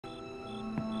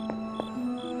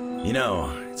You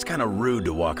know, it's kind of rude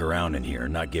to walk around in here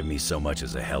and not give me so much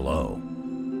as a hello.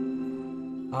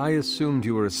 I assumed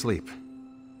you were asleep.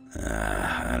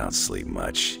 I don't sleep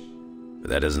much. But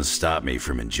that doesn't stop me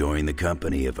from enjoying the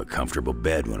company of a comfortable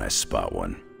bed when I spot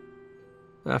one.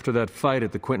 After that fight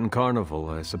at the Quentin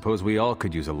Carnival, I suppose we all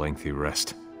could use a lengthy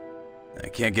rest. I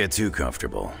can't get too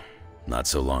comfortable. Not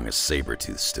so long as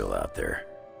Sabretooth's still out there.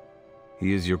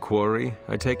 He is your quarry,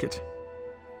 I take it?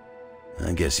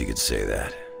 I guess you could say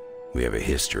that. We have a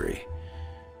history.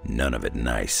 None of it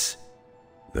nice.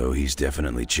 Though he's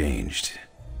definitely changed.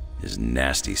 His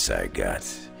nasty side got,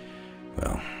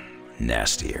 well,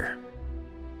 nastier.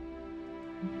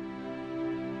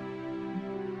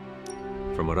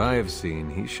 From what I have seen,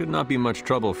 he should not be much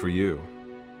trouble for you.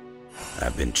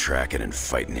 I've been tracking and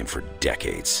fighting him for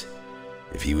decades.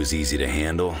 If he was easy to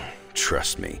handle,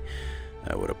 trust me,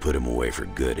 I would have put him away for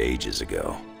good ages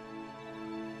ago.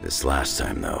 This last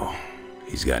time, though,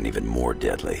 he's gotten even more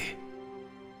deadly.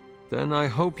 Then I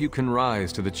hope you can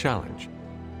rise to the challenge.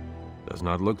 Does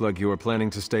not look like you are planning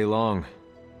to stay long.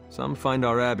 Some find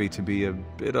our abbey to be a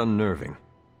bit unnerving.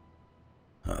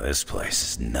 Oh, this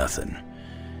place is nothing.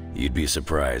 You'd be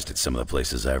surprised at some of the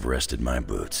places I've rested my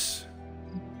boots.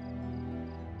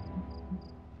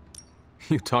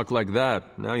 You talk like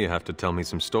that, now you have to tell me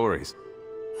some stories.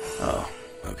 Oh,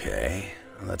 okay.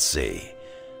 Let's see.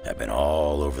 I've been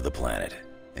all over the planet.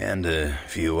 And a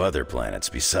few other planets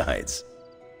besides.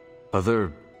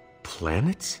 Other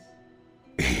planets?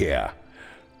 Yeah.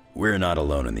 We're not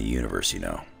alone in the universe, you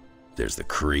know. There's the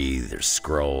Kree, there's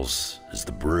Skrulls, there's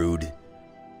the Brood.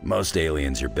 Most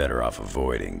aliens you're better off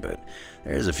avoiding, but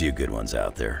there's a few good ones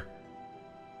out there.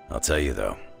 I'll tell you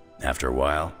though, after a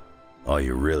while, all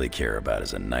you really care about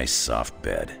is a nice soft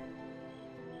bed.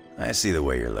 I see the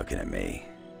way you're looking at me.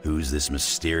 Who's this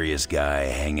mysterious guy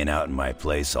hanging out in my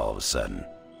place all of a sudden?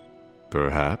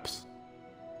 Perhaps.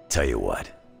 Tell you what,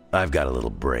 I've got a little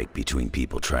break between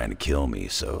people trying to kill me,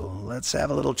 so let's have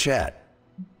a little chat.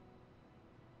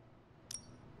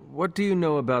 What do you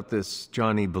know about this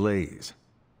Johnny Blaze?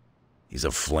 He's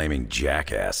a flaming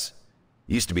jackass.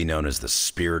 Used to be known as the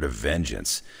Spirit of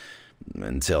Vengeance,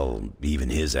 until even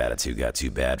his attitude got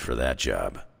too bad for that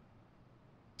job.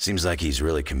 Seems like he's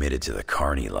really committed to the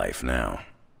carny life now.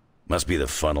 Must be the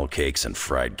funnel cakes and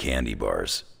fried candy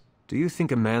bars. Do you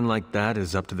think a man like that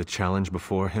is up to the challenge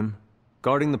before him?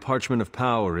 Guarding the Parchment of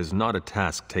Power is not a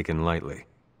task taken lightly.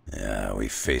 Yeah, we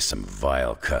faced some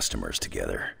vile customers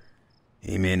together.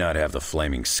 He may not have the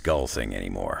flaming skull thing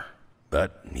anymore,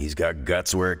 but he's got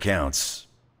guts where it counts.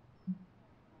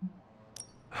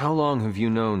 How long have you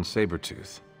known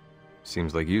Sabretooth?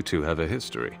 Seems like you two have a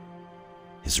history.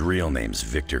 His real name's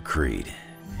Victor Creed,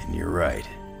 and you're right.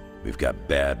 We've got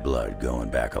bad blood going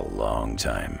back a long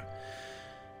time.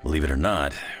 Believe it or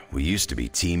not, we used to be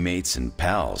teammates and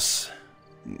pals.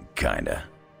 Kinda.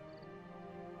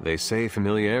 They say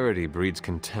familiarity breeds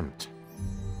contempt.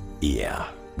 Yeah,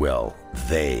 well,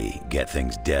 they get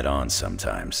things dead on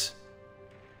sometimes.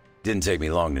 Didn't take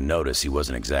me long to notice he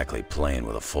wasn't exactly playing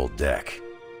with a full deck.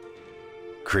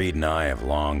 Creed and I have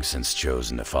long since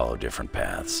chosen to follow different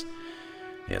paths.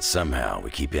 Yet somehow we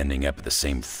keep ending up at the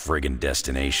same friggin'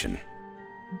 destination.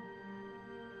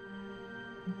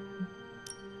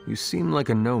 You seem like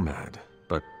a nomad,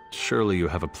 but surely you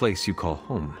have a place you call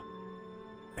home.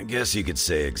 I guess you could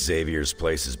say Xavier's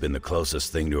place has been the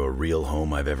closest thing to a real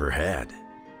home I've ever had.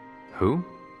 Who?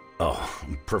 Oh,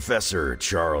 Professor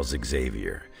Charles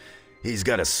Xavier. He's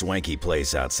got a swanky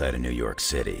place outside of New York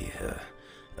City.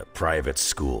 A private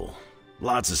school.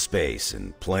 Lots of space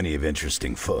and plenty of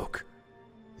interesting folk.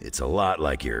 It's a lot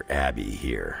like your Abbey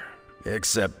here.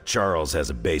 Except Charles has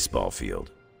a baseball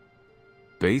field.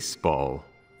 Baseball?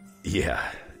 Yeah,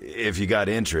 if you got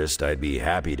interest, I'd be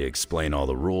happy to explain all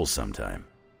the rules sometime.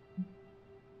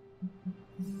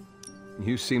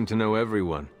 You seem to know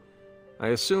everyone. I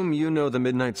assume you know the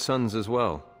Midnight Suns as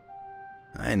well.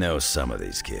 I know some of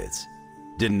these kids.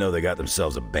 Didn't know they got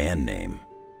themselves a band name.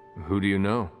 Who do you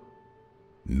know?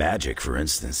 Magic, for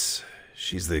instance.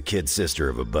 She's the kid sister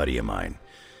of a buddy of mine,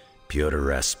 Pyotr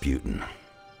Rasputin.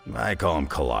 I call him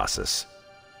Colossus.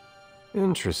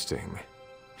 Interesting.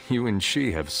 You and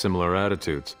she have similar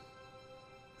attitudes.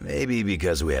 Maybe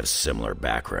because we have similar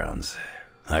backgrounds.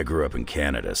 I grew up in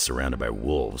Canada, surrounded by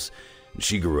wolves, and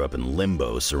she grew up in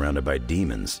Limbo, surrounded by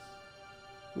demons.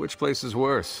 Which place is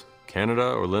worse,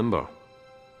 Canada or Limbo?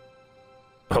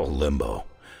 Oh, Limbo.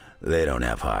 They don't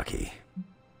have hockey.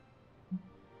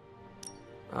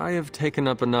 I have taken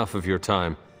up enough of your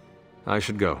time. I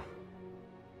should go.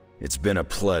 It's been a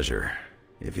pleasure.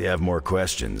 If you have more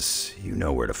questions, you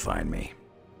know where to find me.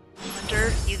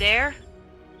 Hunter, you there?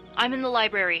 I'm in the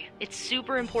library. It's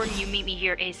super important you meet me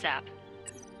here ASAP.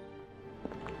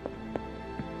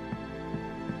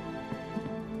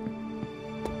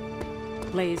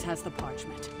 Blaze has the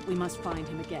parchment. We must find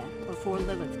him again, before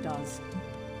Lilith does.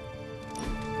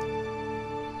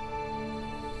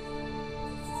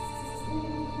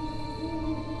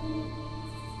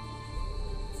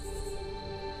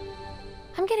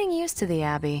 I'm getting used to the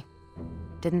Abbey.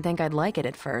 Didn't think I'd like it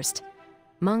at first.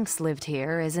 Monks lived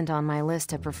here isn't on my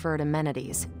list of preferred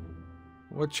amenities.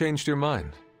 What changed your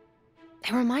mind?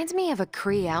 It reminds me of a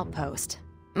Kree outpost.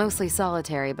 Mostly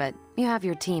solitary, but you have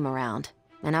your team around.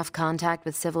 Enough contact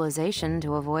with civilization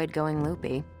to avoid going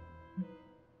loopy.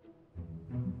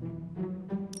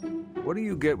 What do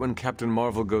you get when Captain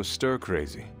Marvel goes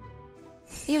stir-crazy?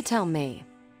 You tell me.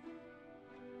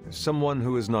 Someone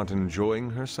who is not enjoying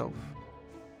herself?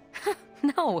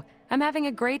 No, I'm having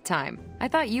a great time. I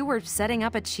thought you were setting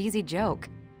up a cheesy joke.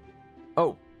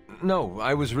 Oh, no,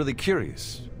 I was really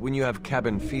curious. When you have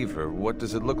cabin fever, what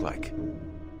does it look like?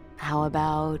 How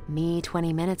about me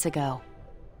 20 minutes ago?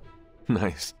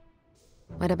 Nice.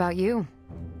 What about you?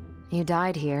 You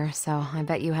died here, so I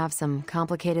bet you have some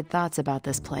complicated thoughts about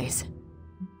this place.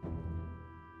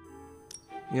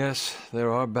 Yes,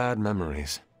 there are bad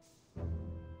memories.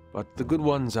 But the good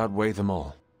ones outweigh them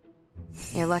all.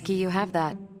 You're lucky you have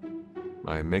that.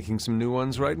 I'm making some new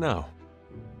ones right now.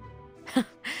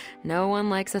 No one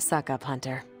likes a suck-up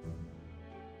hunter.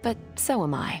 But so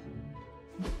am I.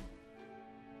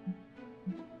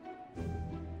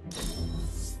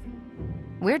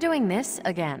 We're doing this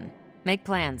again. Make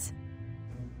plans.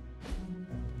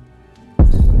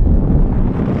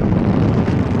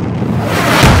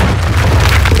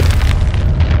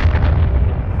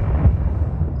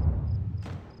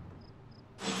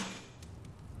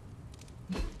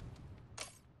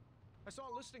 I saw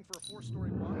a listing for a 4-story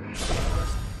block.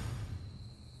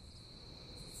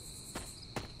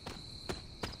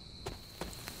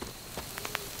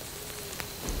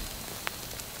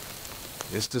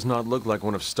 This does not look like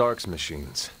one of Stark's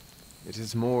machines. It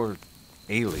is more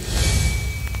alien.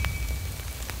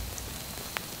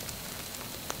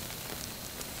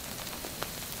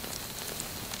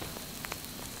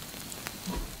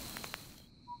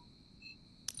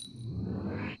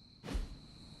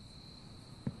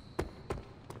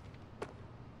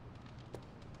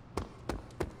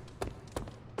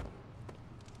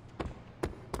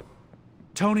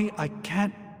 Tony, I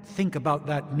can't think about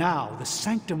that now. The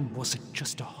Sanctum wasn't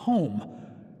just a home.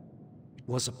 It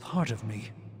was a part of me.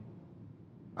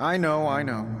 I know. I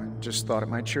just thought it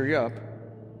might cheer you up.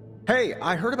 Hey,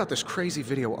 I heard about this crazy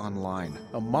video online.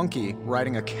 A monkey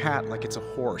riding a cat like it's a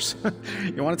horse.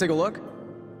 You want to take a look?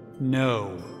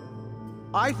 No.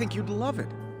 I think you'd love it.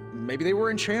 Maybe they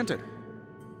were enchanted.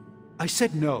 I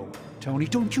said no. Tony,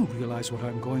 don't you realize what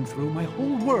I'm going through? My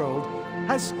whole world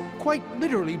has quite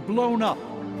literally blown up.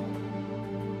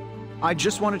 I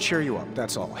just want to cheer you up,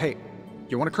 that's all. Hey,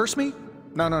 you want to curse me?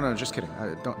 No, just kidding.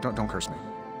 Don't curse me.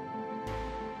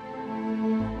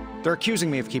 They're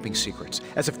accusing me of keeping secrets,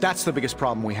 as if that's the biggest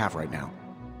problem we have right now.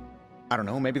 I don't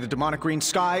know, maybe the demonic green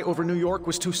sky over New York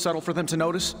was too subtle for them to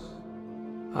notice?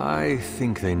 I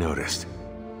think they noticed.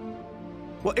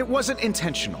 Well, it wasn't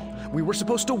intentional. We were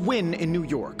supposed to win in New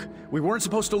York. We weren't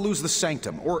supposed to lose the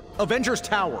Sanctum, or Avengers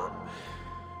Tower.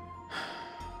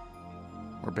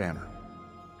 Or Banner.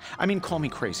 I mean, call me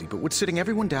crazy, but would sitting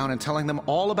everyone down and telling them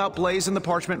all about Blaze and the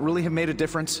Parchment really have made a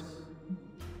difference?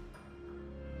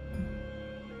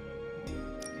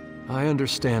 I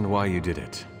understand why you did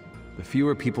it. The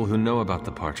fewer people who know about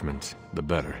the Parchment, the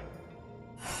better.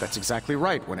 That's exactly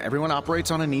right. When everyone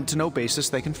operates on a need-to-know basis,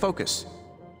 they can focus.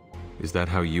 Is that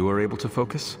how you are able to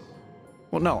focus?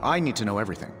 Well, no, I need to know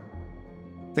everything.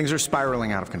 Things are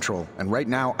spiraling out of control, and right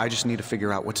now, I just need to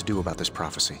figure out what to do about this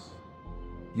prophecy.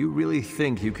 You really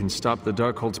think you can stop the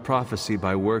Darkhold's prophecy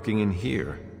by working in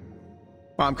here?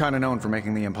 Well, I'm kind of known for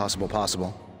making the impossible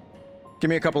possible. Give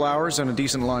me a couple hours and a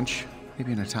decent lunch,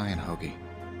 maybe an Italian hoagie,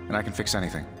 and I can fix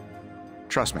anything.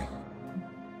 Trust me.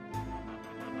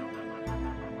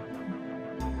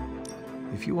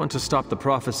 If you want to stop the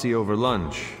prophecy over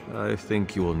lunch, I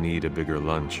think you will need a bigger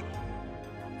lunch.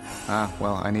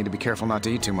 Well, I need to be careful not to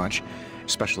eat too much,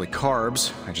 especially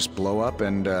carbs. I just blow up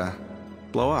and,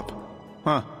 blow up.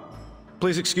 Huh.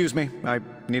 Please excuse me. I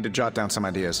need to jot down some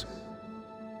ideas.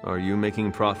 Are you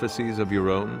making prophecies of your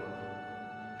own?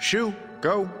 Shoo,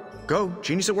 go.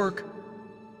 Genius at work.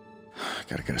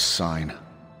 Gotta get a sign.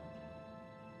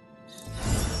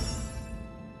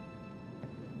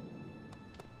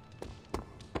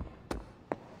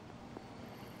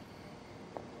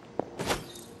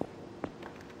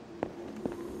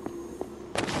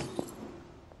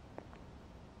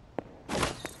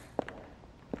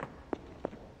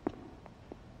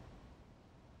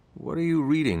 What are you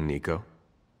reading, Nico?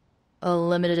 A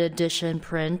limited edition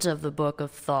print of the Book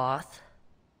of Thoth.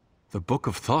 The Book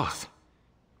of Thoth?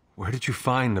 Where did you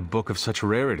find a book of such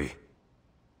rarity?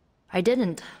 I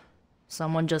didn't.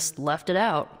 Someone just left it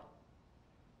out.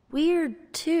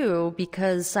 Weird, too,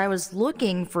 because I was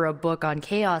looking for a book on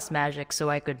chaos magic so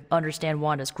I could understand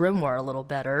Wanda's grimoire a little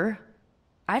better.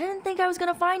 I didn't think I was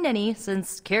gonna find any,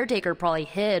 since Caretaker probably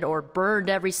hid or burned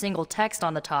every single text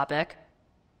on the topic.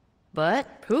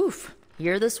 But, poof,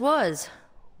 here this was,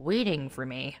 waiting for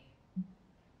me.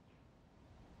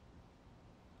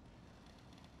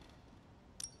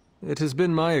 It has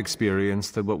been my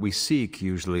experience that what we seek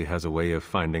usually has a way of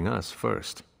finding us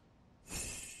first.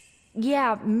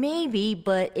 Yeah, maybe,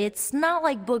 but it's not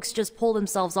like books just pull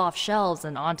themselves off shelves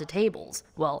and onto tables.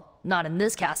 Well, not in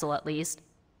this castle at least.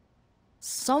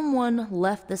 Someone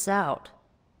left this out.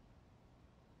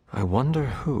 I wonder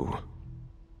who.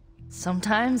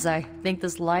 Sometimes I think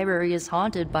this library is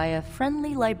haunted by a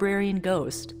friendly librarian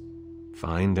ghost.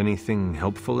 Find anything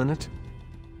helpful in it?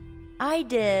 I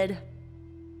did.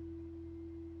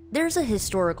 There's a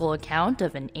historical account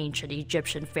of an ancient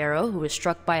Egyptian pharaoh who was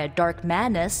struck by a dark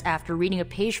madness after reading a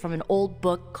page from an old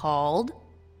book called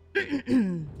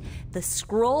The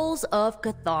Scrolls of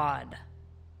Chthon.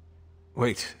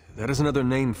 Wait, that is another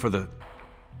name for the...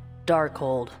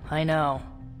 Darkhold, I know.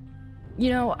 You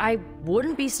know, I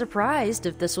wouldn't be surprised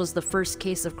if this was the first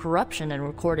case of corruption in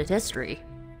recorded history.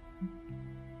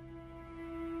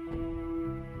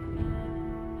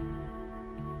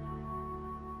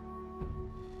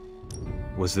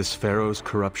 Was this pharaoh's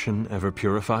corruption ever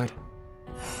purified?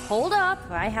 Hold up,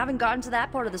 I haven't gotten to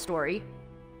that part of the story.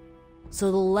 So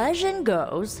the legend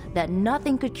goes that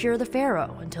nothing could cure the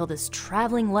pharaoh until this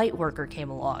traveling lightworker came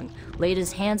along, laid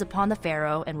his hands upon the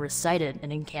pharaoh, and recited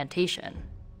an incantation.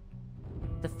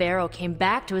 The pharaoh came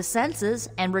back to his senses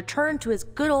and returned to his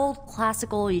good old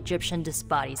classical Egyptian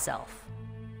disembodied self.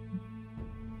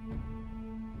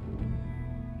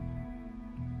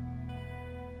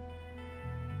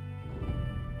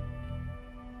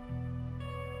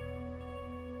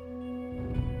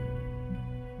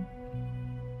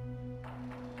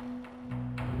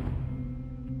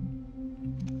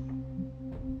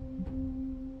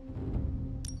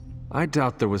 I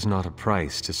doubt there was not a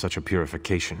price to such a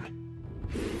purification.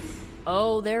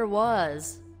 Oh, there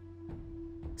was.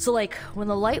 So like, when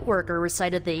the Lightworker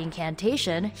recited the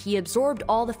incantation, he absorbed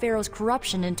all the pharaoh's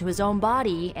corruption into his own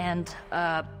body and,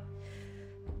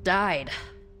 died.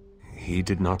 He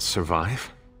did not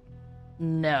survive?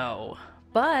 No.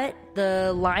 But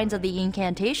the lines of the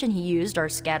incantation he used are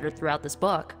scattered throughout this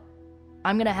book.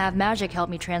 I'm gonna have Magic help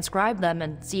me transcribe them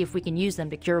and see if we can use them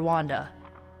to cure Wanda.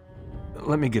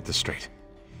 Let me get this straight.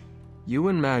 You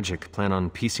and Magic plan on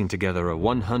piecing together a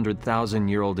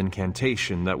 100,000-year-old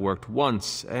incantation that worked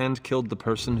once and killed the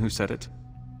person who said it?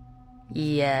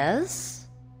 Yes?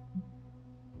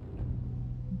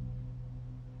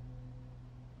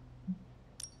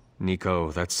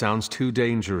 Nico, that sounds too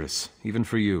dangerous, even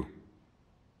for you.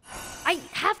 I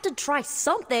have to try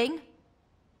something!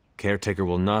 Caretaker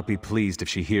will not be pleased if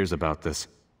she hears about this.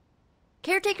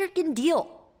 Caretaker can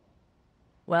deal.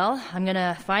 Well, I'm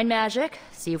gonna find Magic,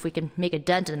 see if we can make a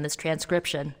dent in this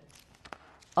transcription.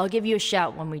 I'll give you a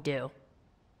shout when we do.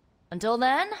 Until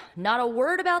then, not a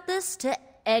word about this to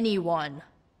anyone.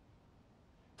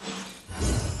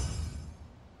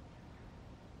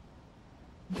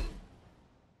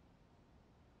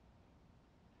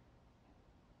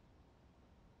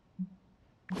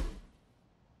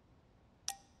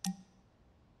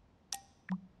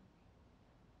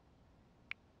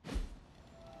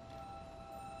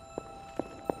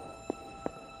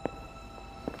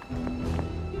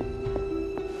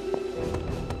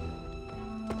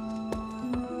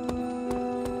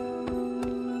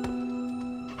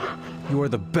 You are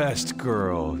the best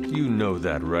girl. You know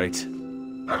that, right?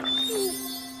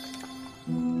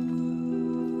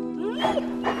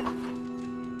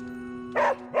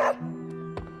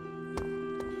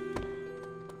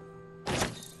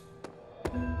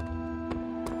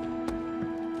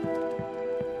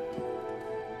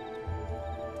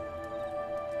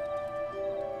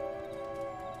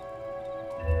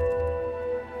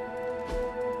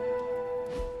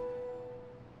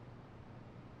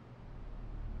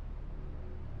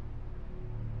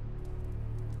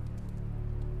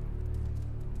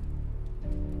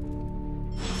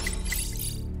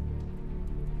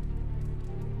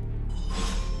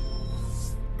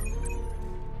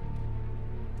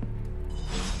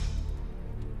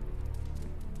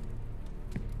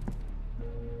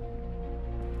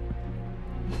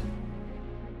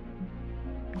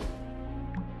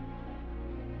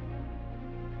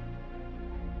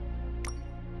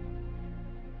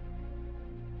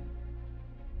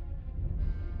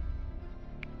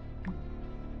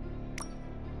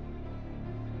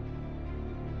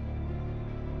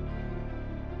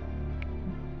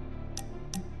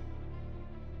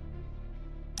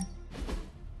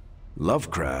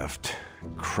 Lovecraft,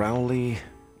 Crowley,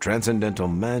 Transcendental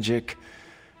Magic,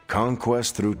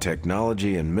 Conquest through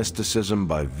Technology and Mysticism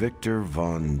by Victor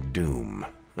Von Doom.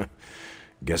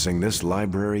 Guessing this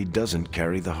library doesn't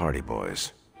carry the Hardy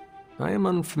Boys. I am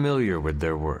unfamiliar with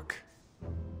their work.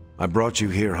 I brought you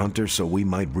here, Hunter, so we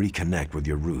might reconnect with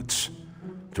your roots.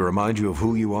 To remind you of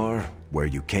who you are, where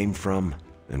you came from,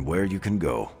 and where you can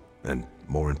go. And,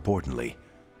 more importantly,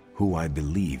 who I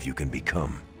believe you can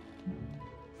become.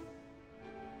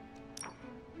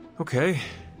 Okay,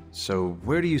 so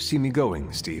where do you see me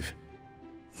going, Steve?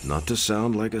 Not to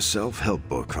sound like a self-help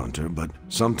book, Hunter, but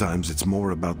sometimes it's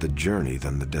more about the journey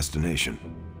than the destination.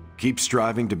 Keep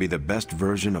striving to be the best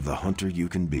version of the Hunter you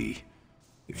can be.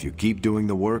 If you keep doing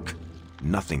the work,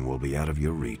 nothing will be out of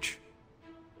your reach.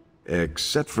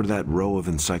 Except for that row of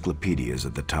encyclopedias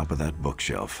at the top of that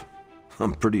bookshelf.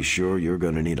 I'm pretty sure you're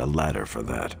gonna need a ladder for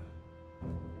that.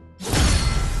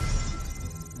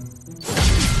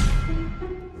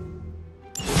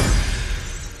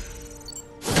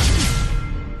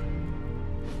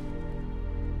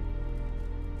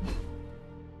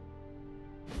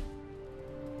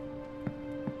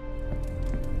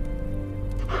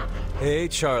 Hey,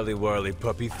 Charlie Warley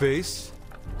puppy face.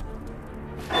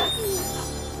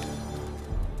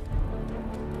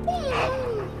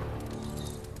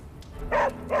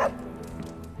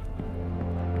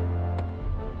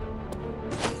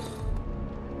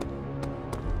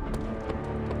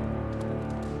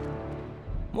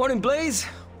 Morning, Blaze.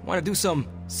 Want to do some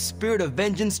Spirit of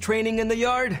Vengeance training in the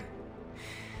yard?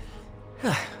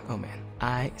 Oh man,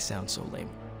 I sound so lame.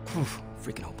 Whew,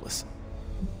 freaking hopeless.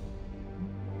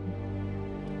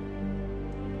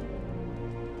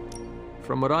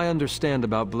 From what I understand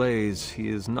about Blaze, he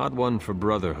is not one for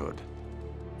brotherhood.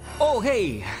 Oh,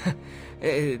 hey!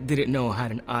 Didn't know I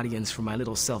had an audience for my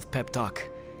little self-pep talk.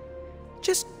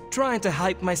 Just trying to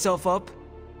hype myself up.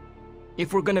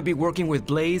 If we're gonna be working with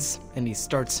Blaze, and he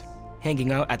starts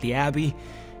hanging out at the Abbey,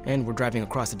 and we're driving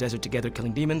across the desert together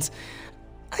killing demons,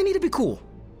 I need to be cool.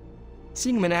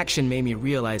 Seeing him in action made me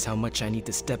realize how much I need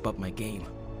to step up my game.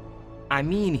 I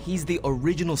mean, he's the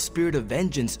original Spirit of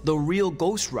Vengeance, the real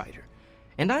Ghost Rider.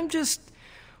 And I'm just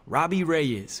Robbie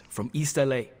Reyes from East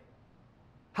LA.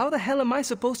 How the hell am I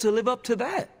supposed to live up to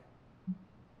that?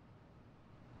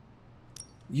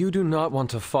 You do not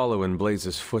want to follow in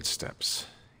Blaze's footsteps.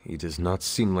 He does not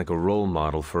seem like a role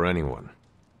model for anyone.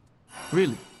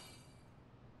 Really?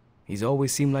 He's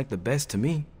always seemed like the best to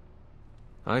me.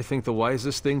 I think the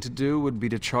wisest thing to do would be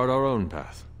to chart our own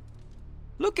path.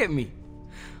 Look at me.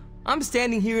 I'm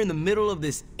standing here in the middle of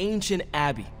this ancient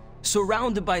abbey,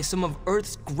 surrounded by some of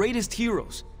Earth's greatest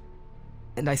heroes.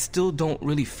 And I still don't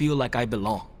really feel like I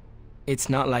belong. It's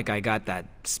not like I got that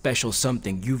special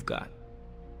something you've got.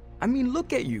 I mean,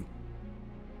 look at you.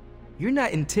 You're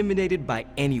not intimidated by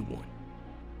anyone.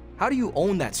 How do you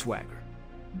own that swagger?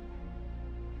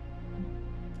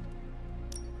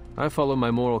 I follow my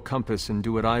moral compass and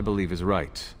do what I believe is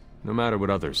right, no matter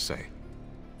what others say.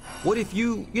 What if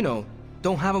you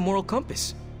don't have a moral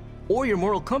compass? Or your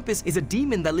moral compass is a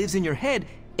demon that lives in your head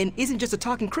and isn't just a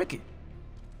talking cricket?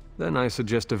 Then I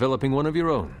suggest developing one of your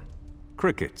own.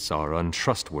 Crickets are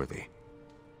untrustworthy.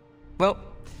 Well,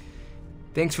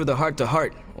 thanks for the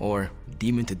heart-to-heart, or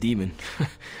demon-to-demon,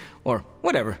 or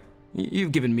whatever.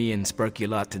 You've given me and Sparky a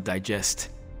lot to digest.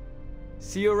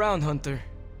 See you around, Hunter.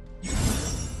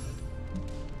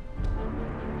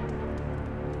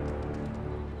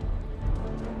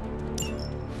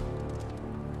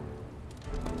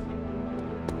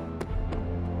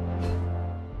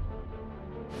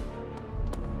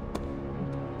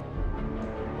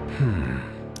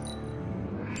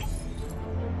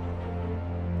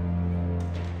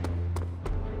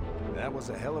 That was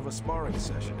a hell of a sparring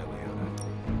session,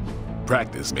 Ileana.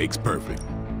 Practice makes perfect.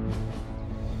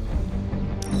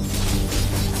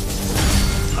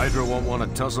 Hydra won't want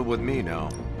to tussle with me now.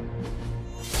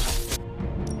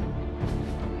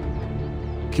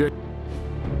 Kick.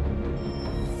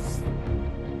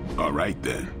 All right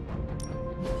then.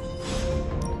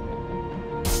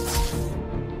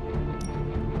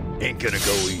 Ain't gonna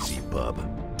go easy, bub.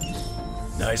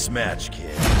 Nice match,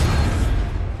 kid.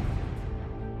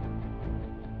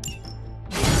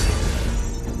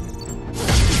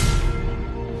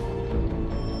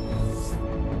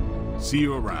 See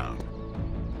you around.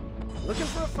 Looking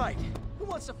for a fight. Who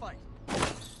wants to fight?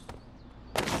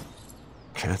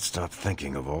 Can't stop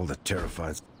thinking of all the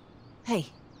terrified... Hey,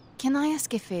 can I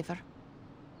ask a favor?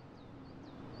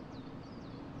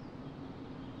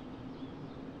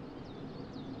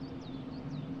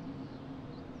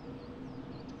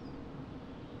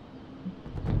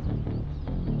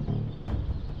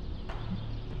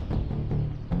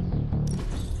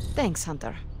 Thanks,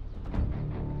 Hunter.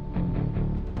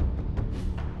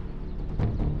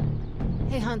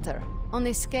 Hey, Hunter. On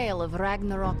a scale of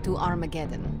Ragnarok to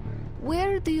Armageddon,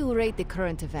 where do you rate the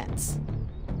current events?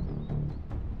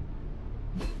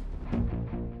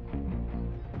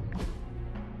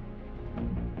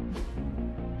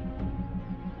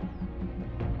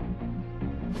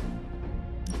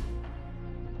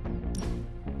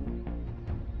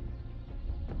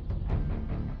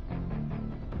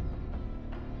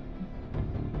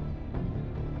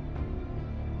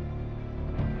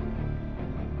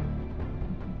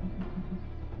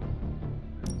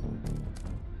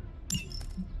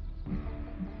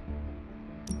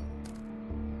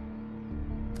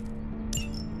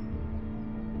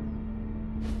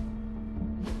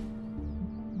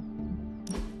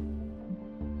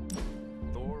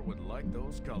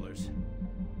 Those colors.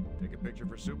 Take a picture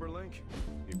for Superlink?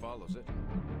 He follows it.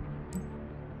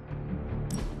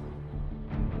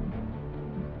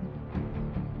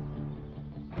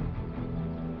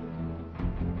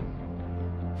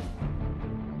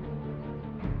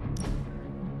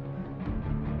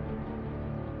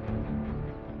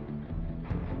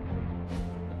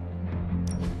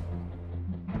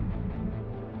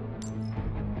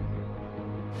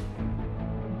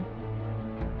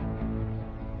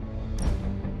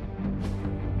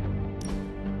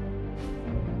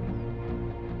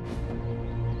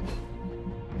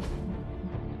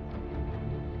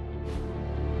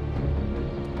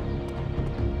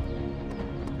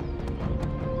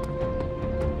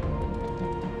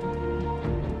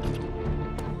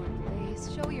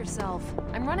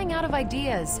 I'm running out of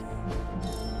ideas.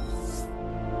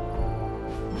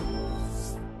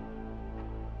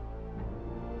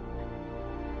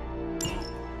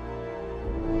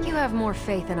 You have more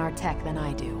faith in our tech than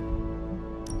I do.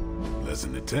 Less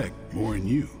in the tech, more in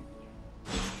you.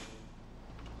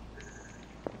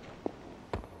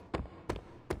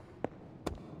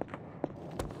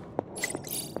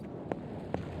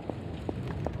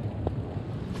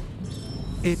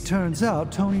 It turns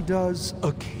out Tony does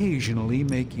occasionally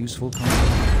make useful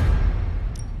content.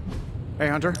 Hey,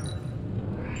 Hunter.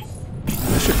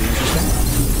 This should be interesting.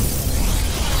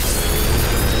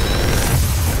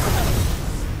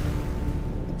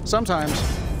 Sometimes,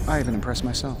 I even impress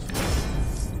myself.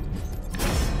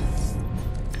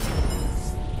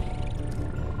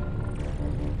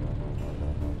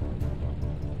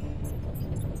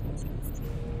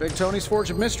 Big Tony's Forge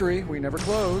of Mystery, we never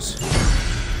close.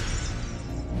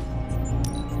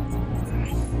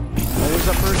 Always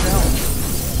up for a challenge.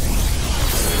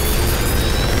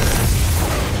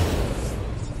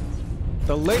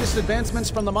 The latest advancements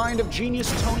from the mind of genius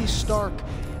Tony Stark,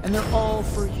 and they're all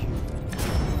for you.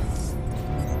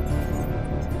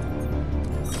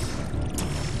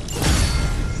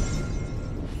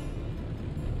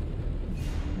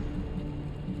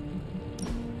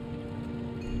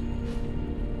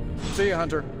 See you,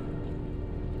 Hunter.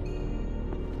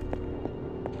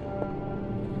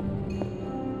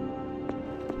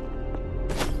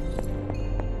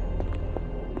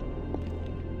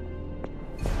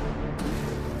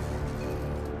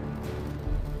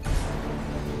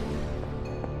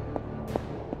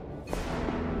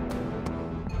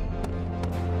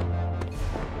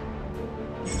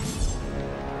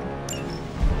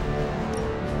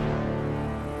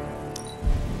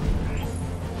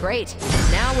 Great.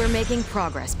 Now we're making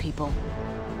progress, people.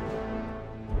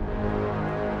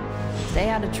 Stay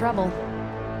out of trouble.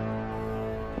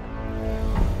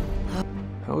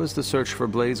 How is the search for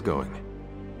Blaze going?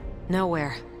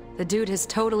 Nowhere. The dude has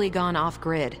totally gone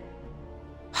off-grid.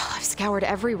 I've scoured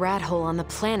every rat hole on the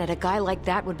planet a guy like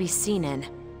that would be seen in.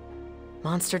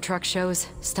 Monster truck shows,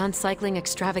 stunt cycling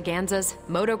extravaganzas,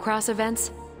 motocross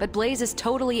events, but Blaze is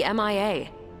totally MIA.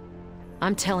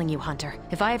 I'm telling you, Hunter,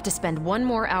 if I have to spend one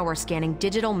more hour scanning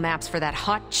digital maps for that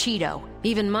hot Cheeto,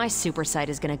 even my super sight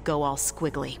is gonna go all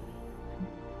squiggly.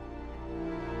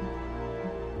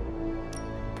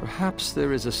 Perhaps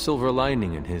there is a silver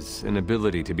lining in his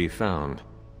inability to be found.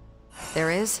 There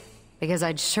is? Because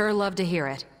I'd sure love to hear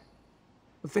it.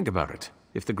 Think about it.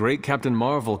 If the great Captain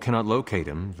Marvel cannot locate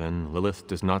him, then Lilith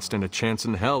does not stand a chance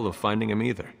in hell of finding him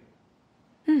either.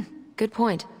 Good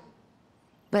point.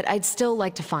 But I'd still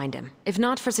like to find him. If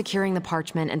not for securing the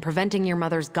parchment and preventing your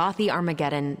mother's gothy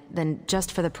Armageddon, then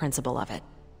just for the principle of it.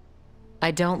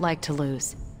 I don't like to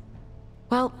lose.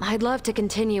 Well, I'd love to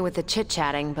continue with the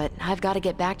chit-chatting, but I've got to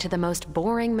get back to the most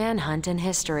boring manhunt in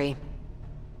history.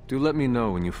 Do let me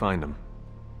know when you find him.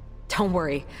 Don't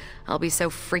worry. I'll be so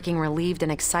freaking relieved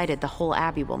and excited the whole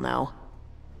Abbey will know.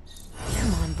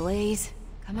 Come on, Blaze.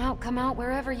 Come out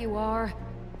wherever you are.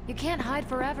 You can't hide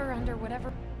forever under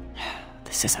whatever...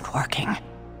 This isn't working.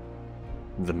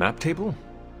 The map table?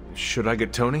 Should I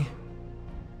get Tony?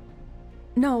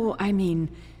 No, I mean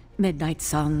Midnight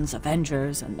Suns,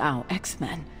 Avengers, and now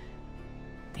X-Men.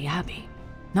 The Abbey.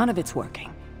 None of it's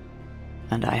working.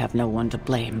 And I have no one to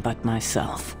blame but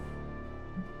myself.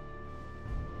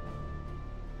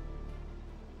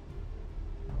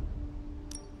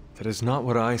 That is not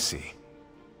what I see.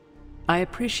 I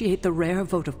appreciate the rare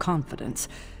vote of confidence,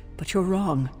 but you're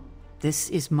wrong.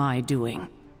 This is my doing.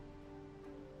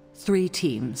 3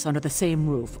 teams under the same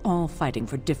roof, all fighting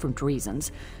for different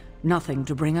reasons. Nothing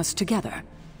to bring us together.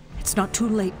 It's not too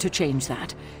late to change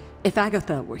that. If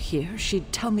Agatha were here,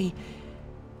 she'd tell me...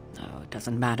 Oh, it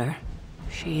doesn't matter.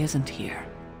 She isn't here.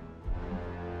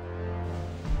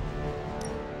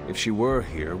 If she were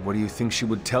here, what do you think she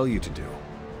would tell you to do?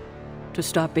 To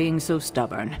stop being so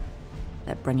stubborn.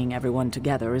 That bringing everyone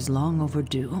together is long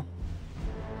overdue.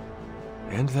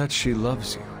 And that she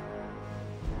loves you.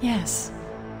 Yes.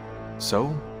 So?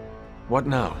 What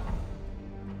now?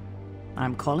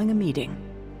 I'm calling a meeting.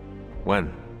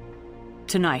 When?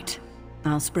 Tonight.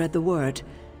 I'll spread the word.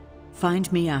 Find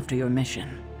me after your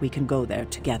mission. We can go there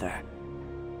together.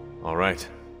 All right.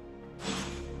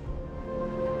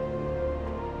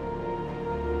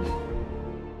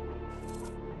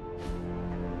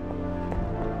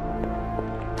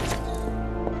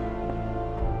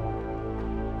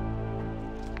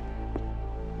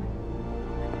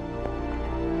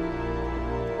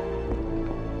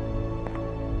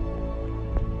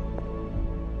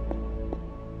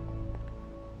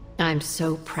 I'm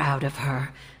so proud of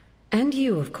her. And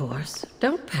you, of course.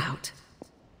 Don't pout.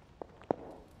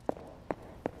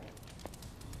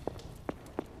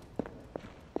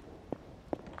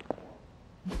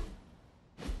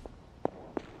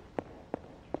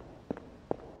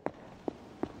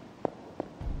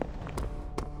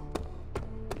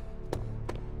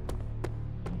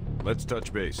 Let's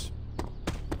touch base.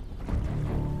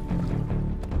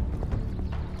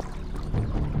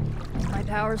 My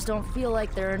powers don't feel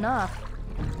like they're enough.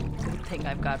 Good thing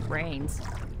I've got brains.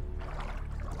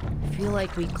 I feel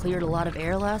like we cleared a lot of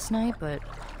air last night, but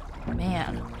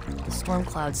man, the storm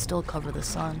clouds still cover the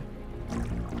sun.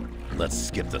 Let's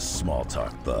skip the small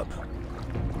talk, bub.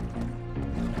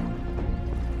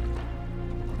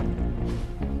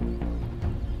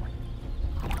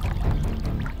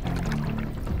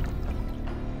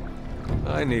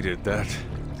 I needed that.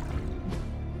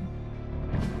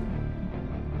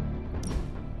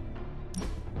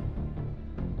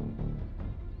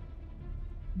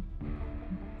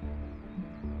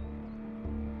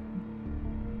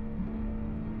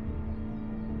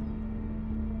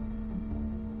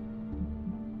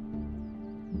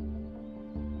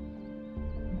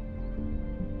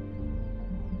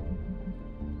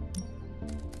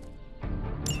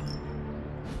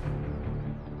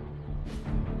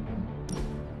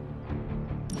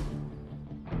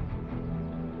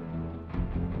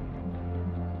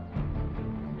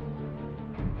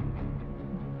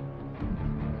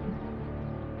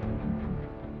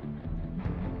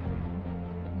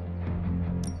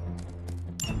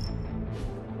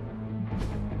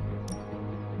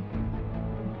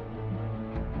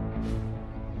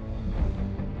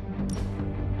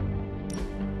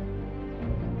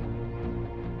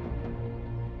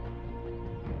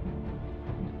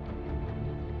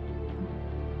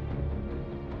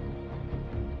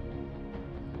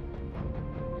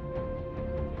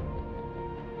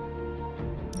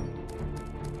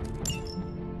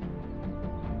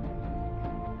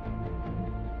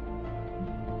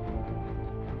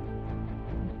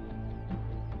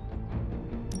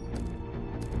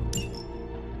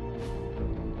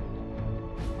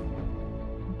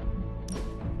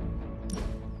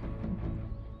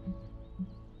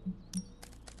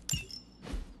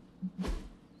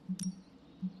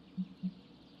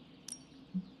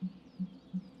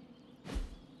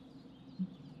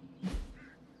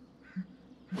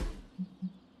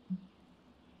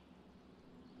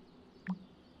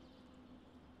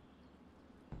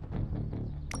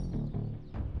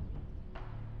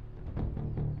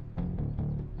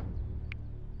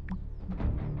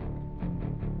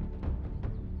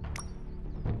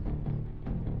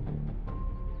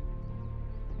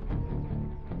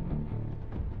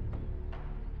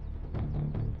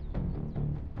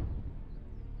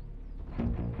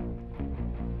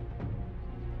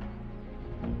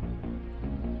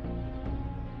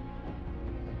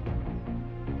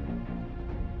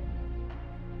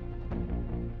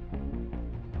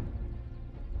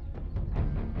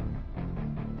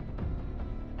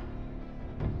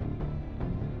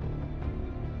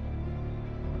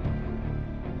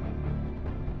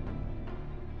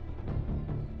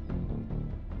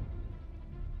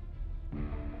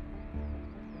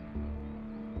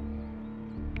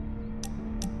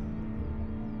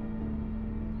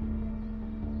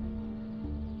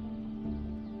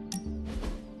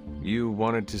 You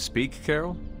wanted to speak,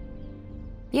 Carol?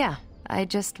 Yeah, I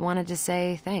just wanted to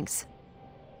say thanks.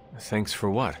 Thanks for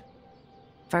what?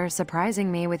 For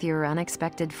surprising me with your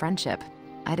unexpected friendship.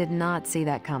 I did not see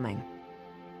that coming.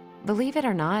 Believe it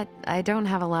or not, I don't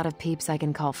have a lot of peeps I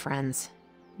can call friends.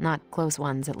 Not close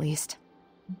ones, at least.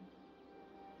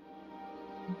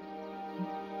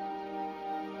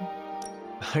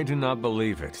 I do not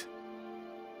believe it.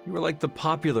 You were like the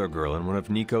popular girl in one of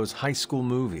Nico's high school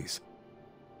movies.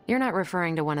 You're not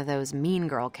referring to one of those mean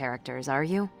girl characters, are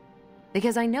you?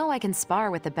 Because I know I can spar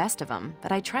with the best of them,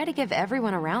 but I try to give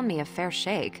everyone around me a fair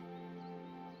shake.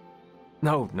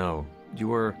 No. You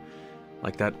were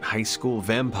like that high school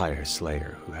vampire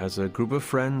slayer who has a group of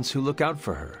friends who look out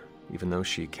for her, even though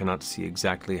she cannot see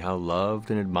exactly how loved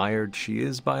and admired she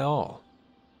is by all.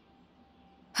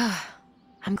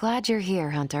 I'm glad you're here,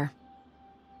 Hunter.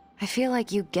 I feel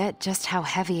like you get just how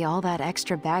heavy all that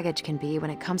extra baggage can be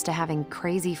when it comes to having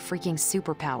crazy freaking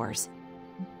superpowers.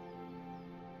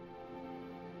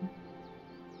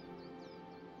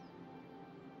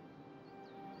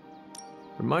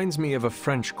 Reminds me of a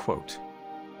French quote.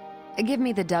 Give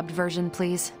me the dubbed version,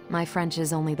 please. My French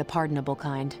is only the pardonable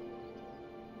kind.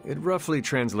 It roughly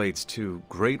translates to,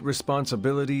 "Great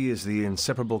responsibility is the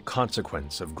inseparable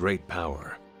consequence of great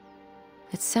power."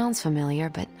 It sounds familiar,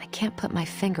 but I can't put my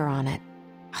finger on it.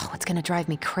 Oh, it's gonna drive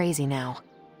me crazy now.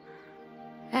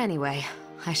 Anyway,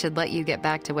 I should let you get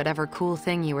back to whatever cool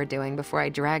thing you were doing before I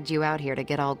dragged you out here to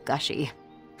get all gushy.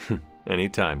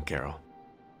 Anytime, Carol.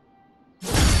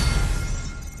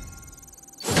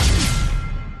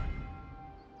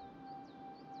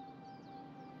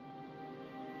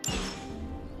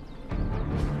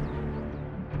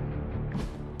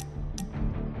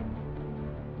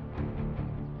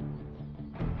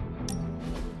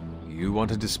 You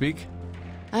wanted to speak?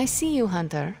 I see you,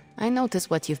 Hunter. I notice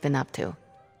what you've been up to.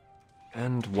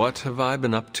 And what have I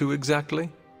been up to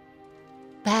exactly?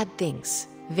 Bad things.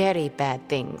 Very bad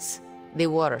things. The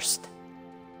worst.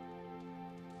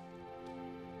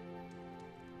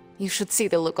 You should see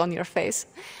the look on your face.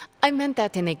 I meant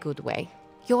that in a good way.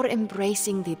 You're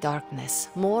embracing the darkness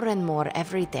more and more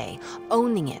every day,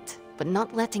 owning it, but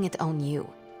not letting it own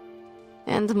you.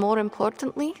 And more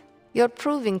importantly, you're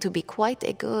proving to be quite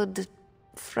a good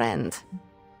friend.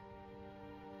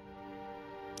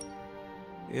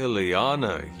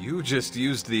 Ileana, you just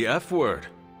used the F word.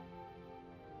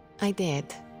 I did.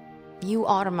 You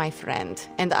are my friend,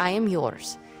 and I am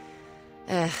yours.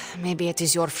 Maybe it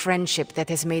is your friendship that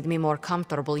has made me more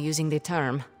comfortable using the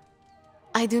term.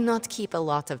 I do not keep a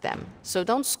lot of them, so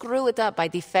don't screw it up by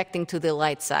defecting to the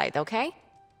light side, okay?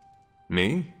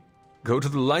 Me? Go to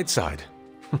the light side?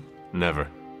 Never.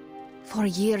 For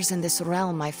years in this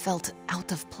realm, I felt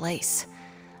out of place.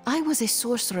 I was a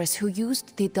sorceress who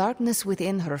used the darkness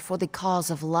within her for the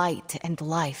cause of light and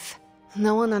life.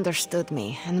 No one understood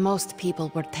me, and most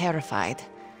people were terrified.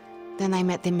 Then I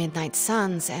met the Midnight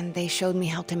Suns, and they showed me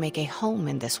how to make a home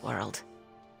in this world.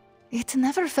 It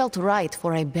never felt right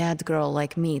for a bad girl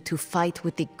like me to fight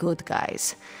with the good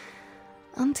guys.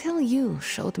 Until you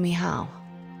showed me how.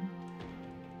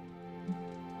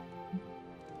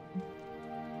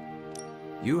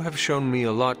 You have shown me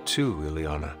a lot too,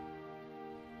 Ileana.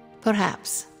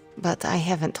 Perhaps, but I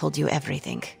haven't told you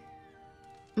everything.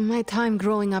 My time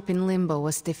growing up in Limbo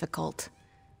was difficult.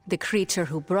 The creature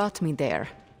who brought me there,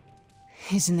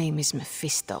 his name is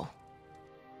Mephisto.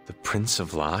 The Prince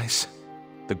of Lies?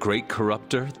 The Great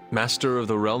Corruptor? Master of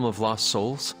the Realm of Lost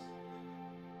Souls?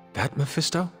 That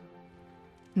Mephisto?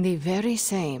 The very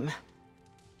same.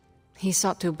 He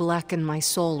sought to blacken my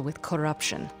soul with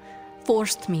corruption.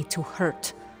 Forced me to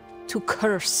hurt, to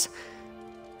curse,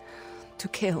 to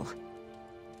kill.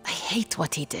 I hate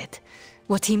what he did,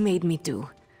 what he made me do.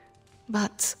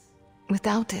 But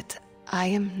without it, I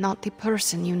am not the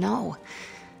person you know.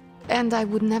 And I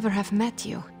would never have met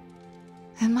you.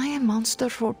 Am I a monster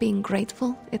for being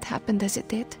grateful it happened as it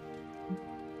did?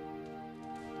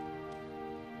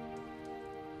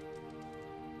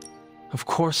 Of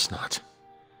course not.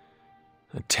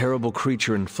 A terrible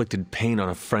creature inflicted pain on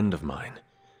a friend of mine.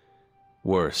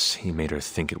 Worse, he made her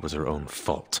think it was her own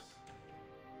fault.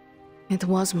 It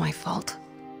was my fault.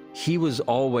 He was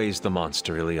always the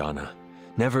monster, Ileana.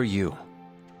 Never you.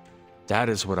 That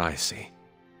is what I see.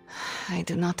 I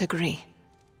do not agree.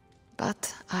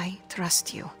 But I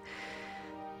trust you.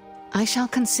 I shall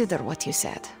consider what you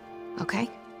said, okay?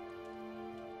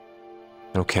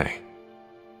 Okay.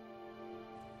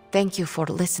 Thank you for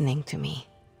listening to me,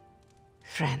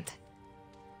 friend.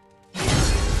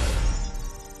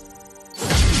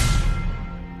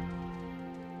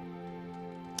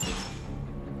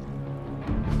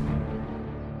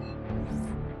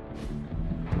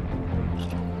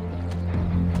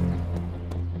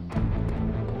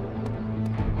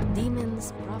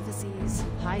 fantasies,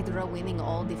 Hydra winning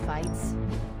all the fights.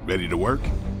 Ready to work?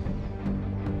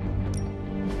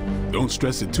 Don't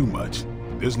stress it too much.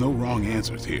 There's no wrong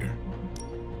answers here.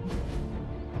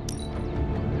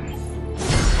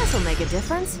 This'll make a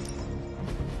difference.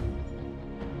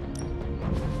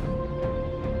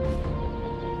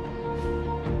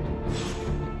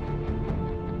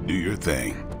 Do your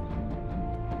thing.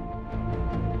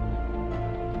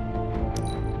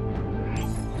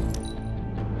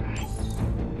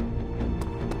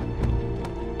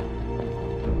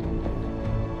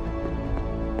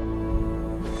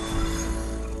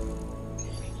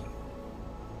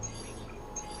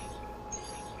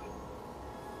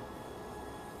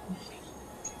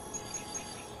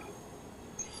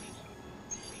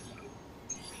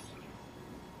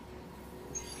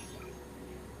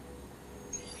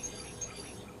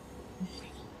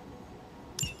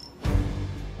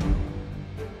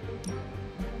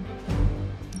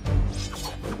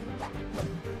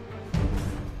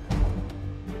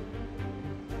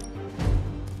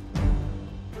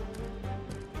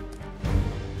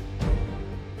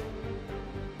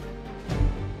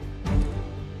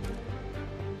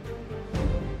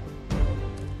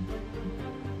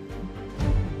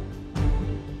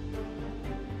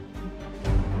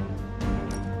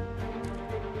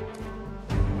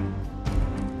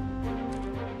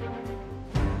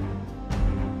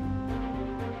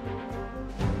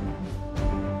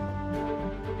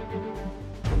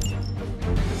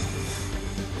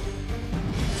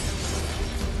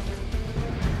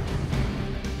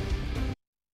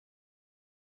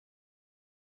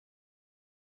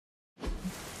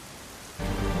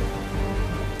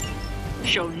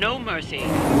 Show no mercy.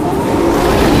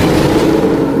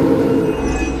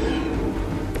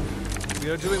 We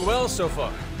are doing well so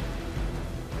far.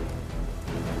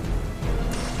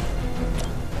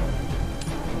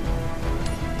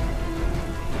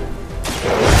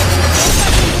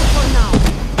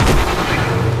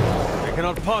 I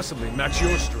cannot possibly match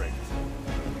your strength.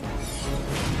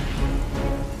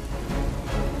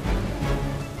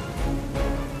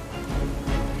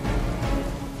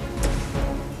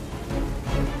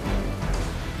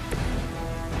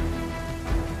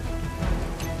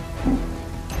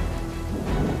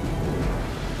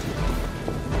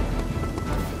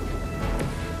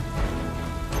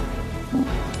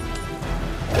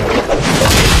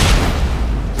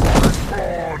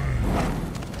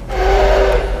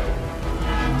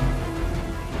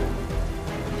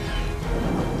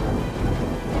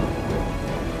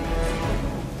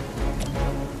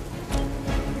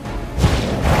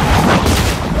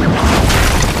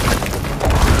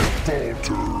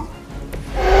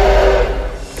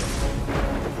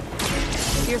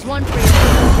 Here's one for you.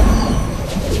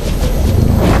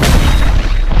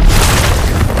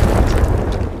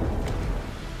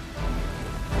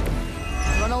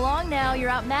 Run along now, you're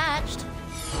outmatched.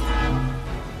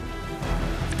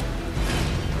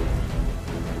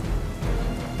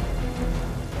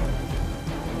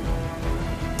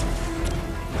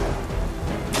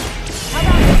 How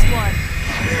about this one?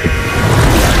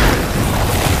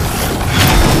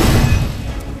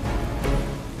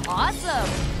 Awesome!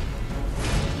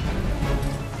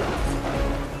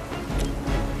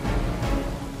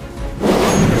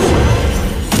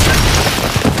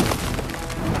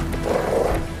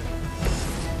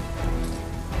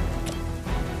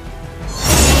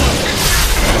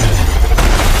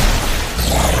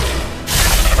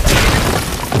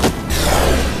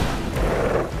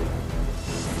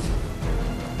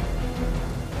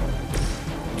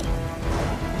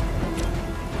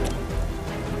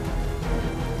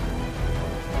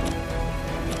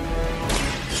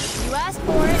 You asked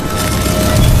for it.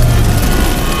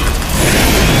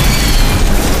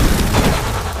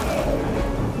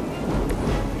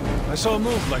 I saw a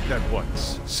move like that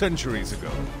once, centuries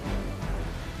ago.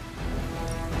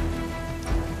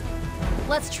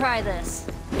 Let's try this.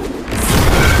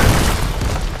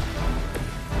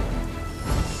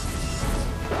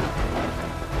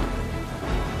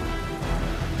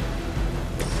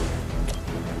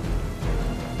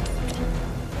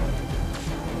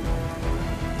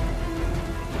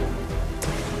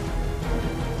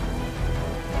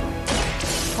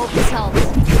 Hope this helps.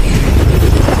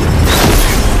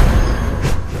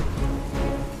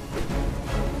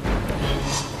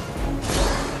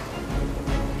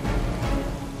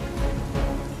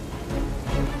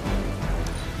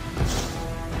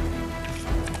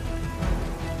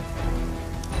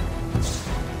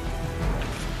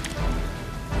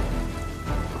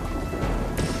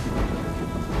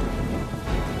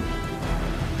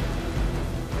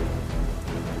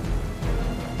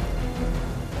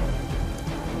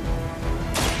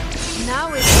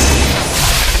 know it!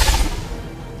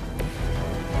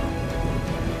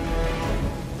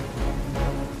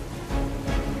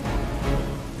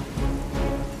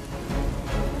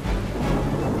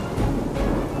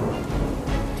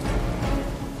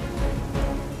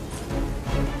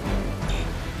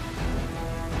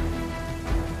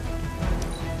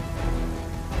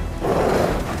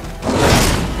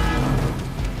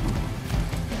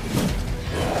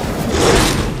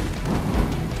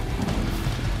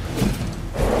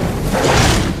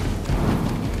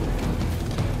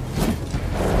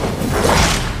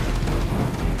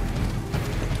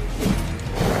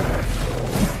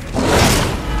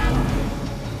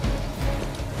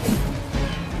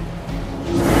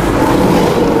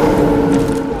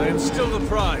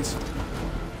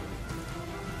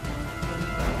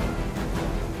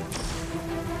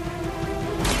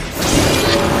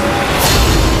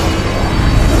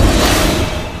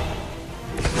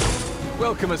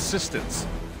 Welcome assistance.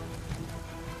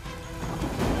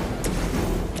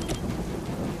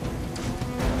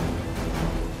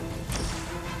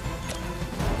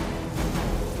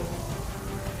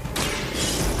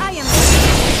 I am...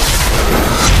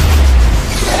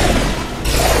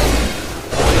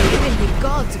 Even the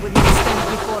gods would not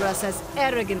stand before us as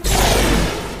arrogant.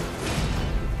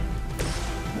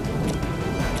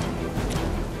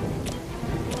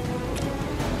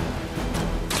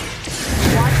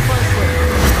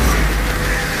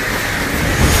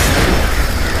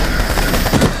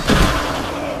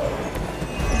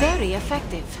 Very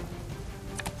effective.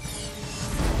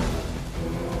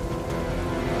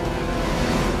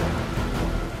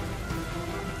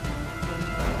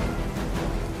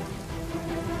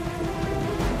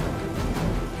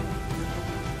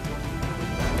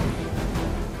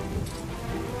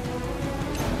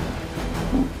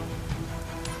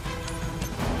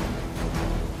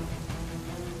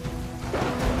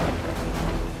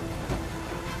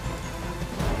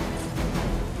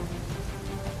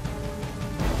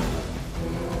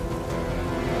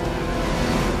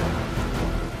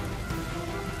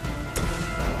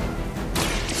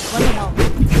 Let me help.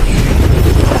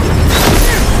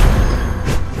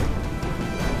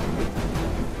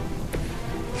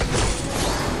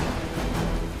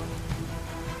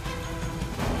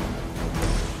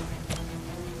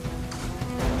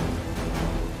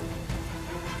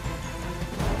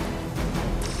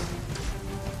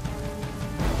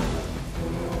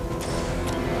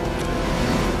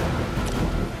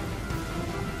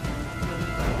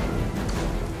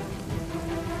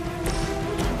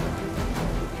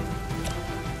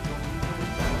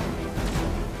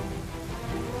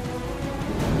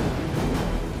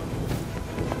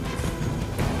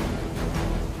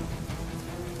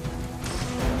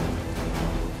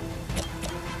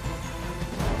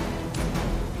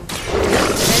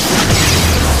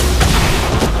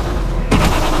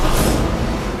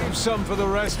 Some for the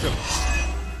rest of us.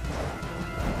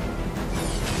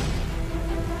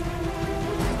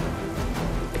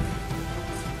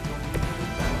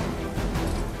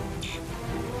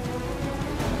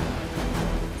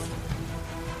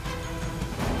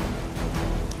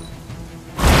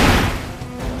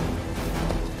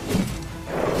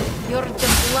 You're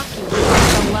just lucky you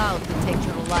weren't allowed to take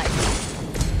your life.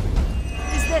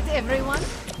 Is that everyone?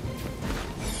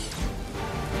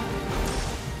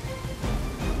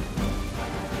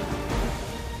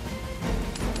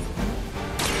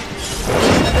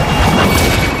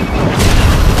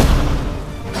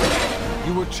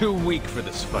 You were too weak for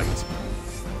this fight.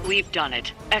 We've done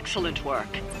it. Excellent work.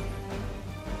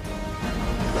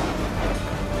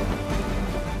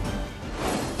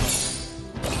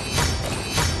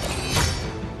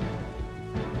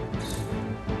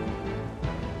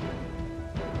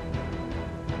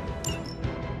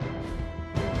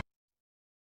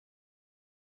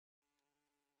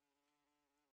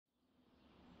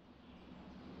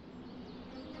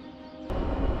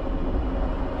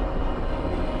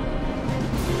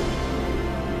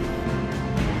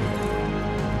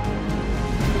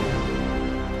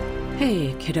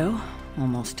 Hey, kiddo.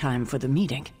 Almost time for the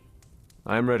meeting.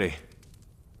 I'm ready.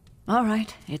 All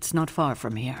right, it's not far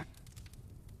from here.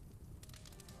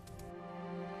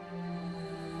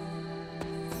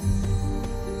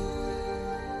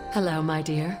 Hello, my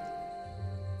dear.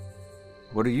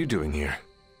 What are you doing here?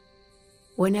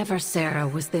 Whenever Sarah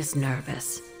was this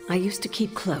nervous, I used to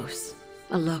keep close.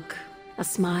 A look, a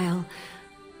smile,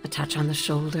 a touch on the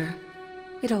shoulder.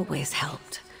 It always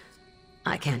helped.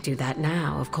 I can't do that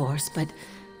now, of course, but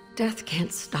death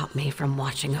can't stop me from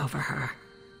watching over her.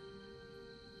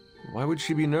 Why would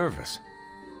she be nervous?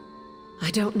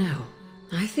 I don't know.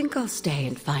 I think I'll stay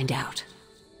and find out.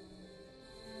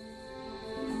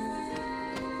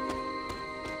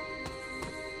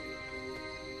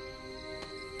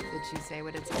 Did she say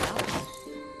what it's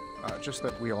about? Just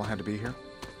that we all had to be here.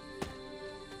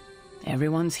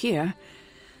 Everyone's here.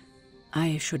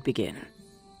 I should begin.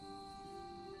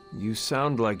 You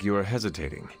sound like you're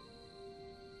hesitating.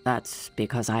 That's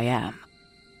because I am.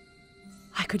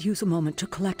 I could use a moment to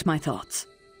collect my thoughts.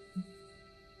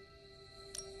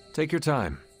 Take your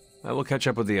time. I will catch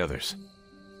up with the others.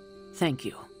 Thank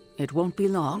you. It won't be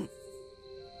long.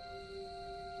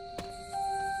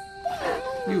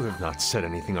 You have not set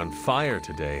anything on fire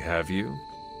today, have you?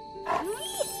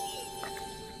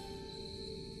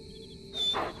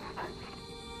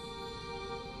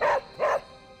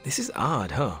 This is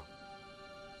odd, huh?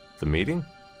 The meeting?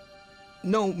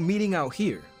 No, meeting out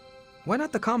here. Why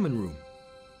not the common room?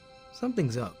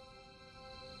 Something's up.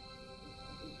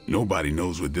 Nobody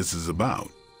knows what this is about.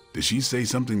 Did she say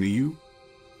something to you?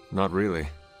 Not really.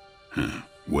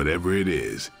 Whatever it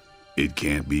is, it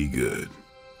can't be good.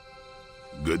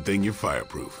 Good thing you're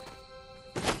fireproof.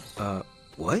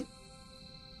 What?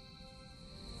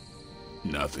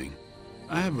 Nothing.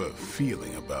 I have a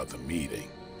feeling about the meeting.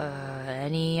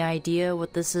 Any idea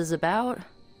what this is about?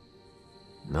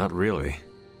 Not really.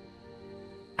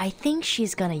 I think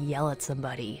she's gonna yell at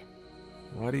somebody.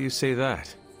 Why do you say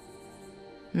that?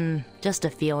 Just a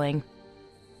feeling.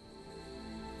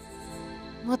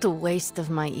 What a waste of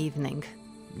my evening.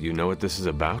 You know what this is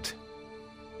about?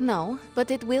 No,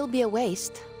 but it will be a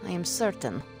waste, I am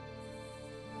certain.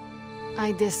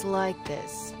 I dislike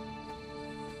this.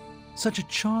 Such a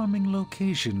charming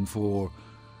location for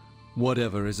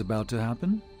whatever is about to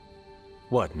happen.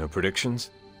 What, no predictions?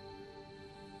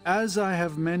 As I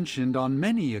have mentioned on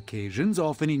many occasions,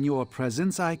 often in your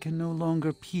presence, I can no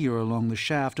longer peer along the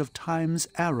shaft of Time's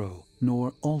arrow,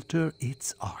 nor alter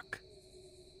its arc.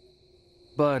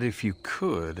 But if you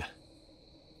could...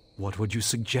 What would you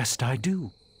suggest I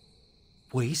do?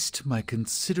 Waste my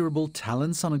considerable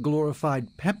talents on a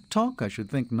glorified pep talk? I should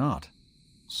think not.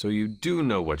 So you do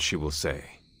know what she will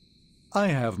say? I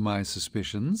have my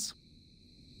suspicions.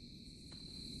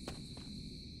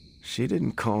 She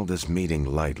didn't call this meeting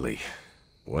lightly.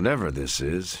 Whatever this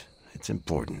is, it's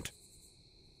important.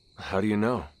 How do you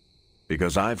know?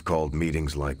 Because I've called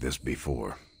meetings like this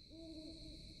before.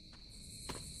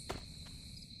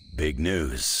 Big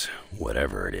news,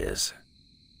 whatever it is.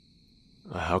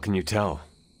 How can you tell?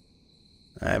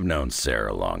 I've known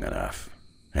Sarah long enough.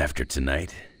 After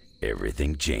tonight,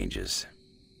 everything changes.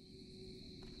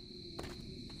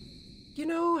 You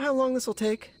know how long this will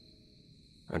take?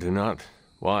 I do not.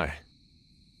 Why?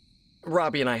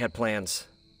 Robbie and I had plans.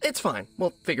 It's fine.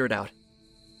 We'll figure it out.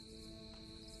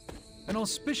 An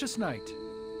auspicious night,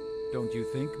 don't you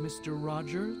think, Mr.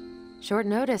 Roger? Short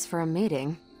notice for a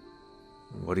meeting.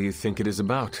 What do you think it is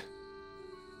about?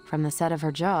 From the set of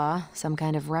her jaw, some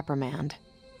kind of reprimand.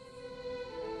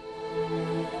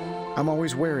 I'm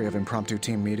always wary of impromptu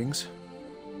team meetings.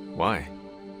 Why?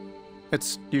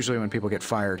 It's usually when people get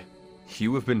fired.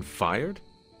 You have been fired?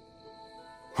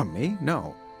 Me?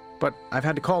 No. But I've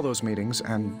had to call those meetings,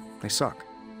 and they suck.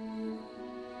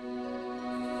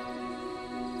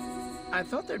 I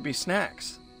thought there'd be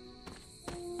snacks.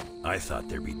 I thought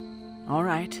there'd be... All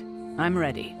right, I'm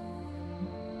ready.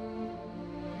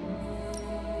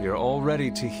 We are all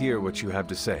ready to hear what you have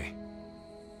to say.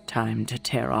 Time to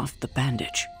tear off the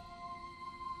bandage.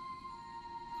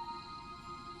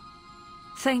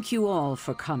 Thank you all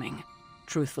for coming.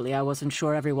 Truthfully, I wasn't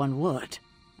sure everyone would.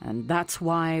 And that's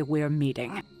why we're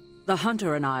meeting. The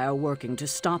Hunter and I are working to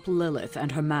stop Lilith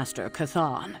and her master,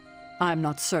 Chthon. I'm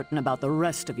not certain about the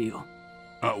rest of you.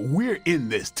 We're in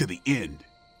this to the end.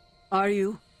 Are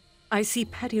you? I see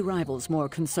petty rivals more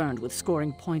concerned with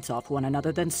scoring points off one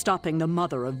another than stopping the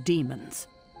mother of demons.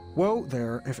 Whoa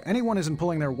there, if anyone isn't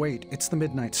pulling their weight, it's the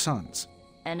Midnight Suns.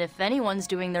 And if anyone's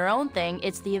doing their own thing,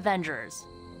 it's the Avengers.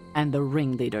 And the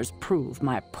ringleaders prove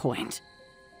my point.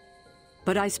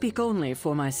 But I speak only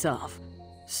for myself.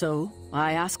 So,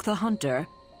 I ask the Hunter,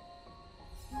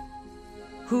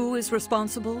 who is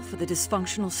responsible for the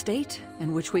dysfunctional state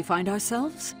in which we find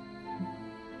ourselves?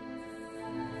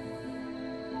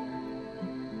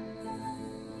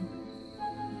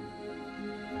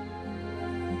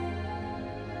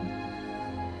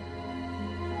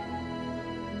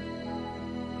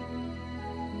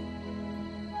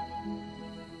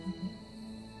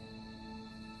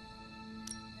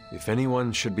 If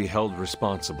anyone should be held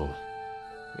responsible,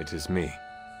 it is me.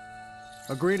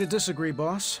 Agree to disagree,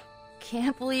 boss.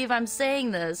 Can't believe I'm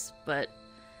saying this, but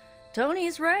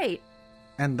Tony's right.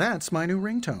 And that's my new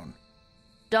ringtone.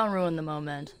 Don't ruin the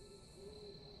moment.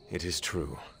 It is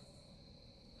true.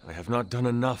 I have not done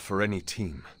enough for any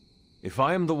team. If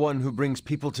I am the one who brings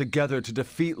people together to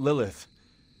defeat Lilith,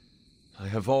 I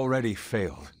have already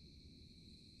failed.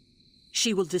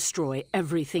 She will destroy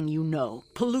everything you know,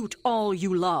 pollute all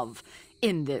you love.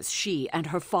 In this, she and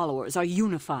her followers are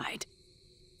unified.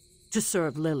 To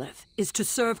serve Lilith is to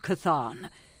serve Chthon.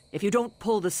 If you don't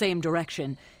pull the same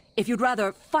direction, if you'd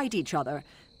rather fight each other,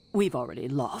 we've already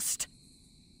lost.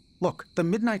 Look, the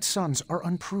Midnight Suns are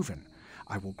unproven.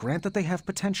 I will grant that they have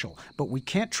potential, but we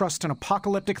can't trust an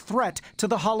apocalyptic threat to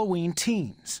the Halloween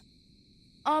teens.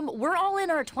 We're all in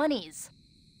our 20s.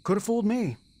 Could have fooled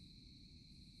me.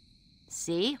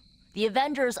 See? The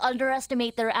Avengers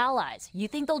underestimate their allies. You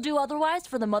think they'll do otherwise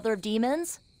for the Mother of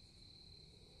Demons?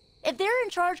 If they're in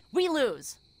charge, we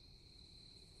lose.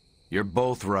 You're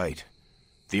both right.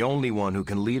 The only one who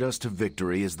can lead us to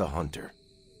victory is the Hunter.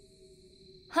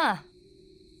 Huh.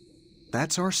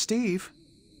 That's our Steve.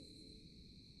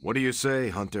 What do you say,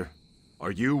 Hunter?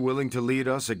 Are you willing to lead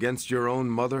us against your own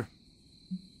mother?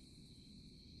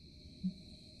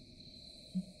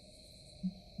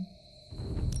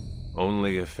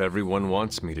 Only if everyone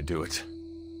wants me to do it.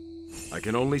 I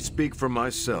can only speak for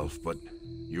myself, but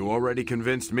you already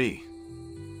convinced me.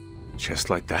 Just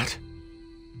like that?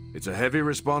 It's a heavy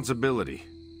responsibility.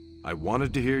 I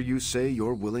wanted to hear you say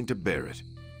you're willing to bear it.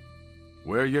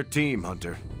 We're your team,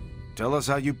 Hunter. Tell us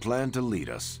how you plan to lead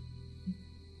us.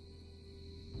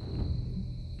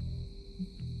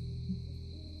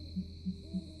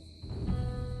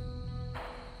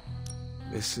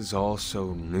 This is all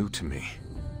so new to me.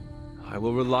 I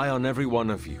will rely on every one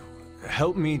of you.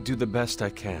 Help me do the best I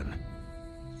can.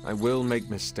 I will make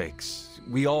mistakes.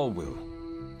 We all will.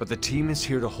 But the team is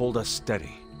here to hold us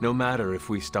steady, no matter if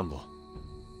we stumble.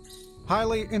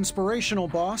 Highly inspirational,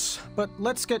 boss, but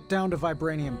let's get down to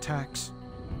vibranium tax.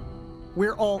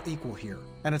 We're all equal here,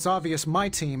 and it's obvious my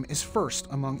team is first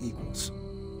among equals.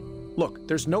 Look,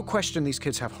 there's no question these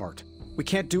kids have heart. We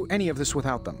can't do any of this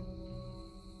without them.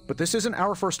 But this isn't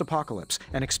our first apocalypse,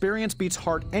 and experience beats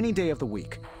heart any day of the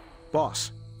week.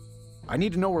 Boss, I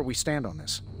need to know where we stand on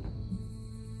this.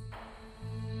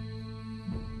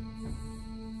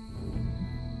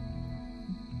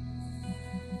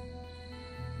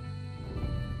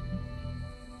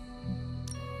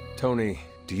 Tony,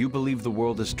 do you believe the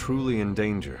world is truly in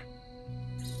danger?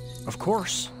 Of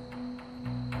course.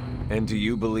 And do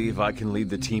you believe I can lead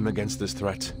the team against this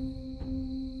threat?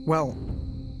 Well,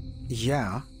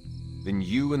 yeah. Then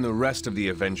you and the rest of the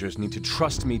Avengers need to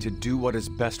trust me to do what is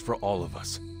best for all of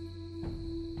us.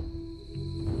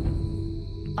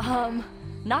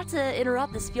 Not to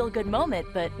interrupt this feel-good moment,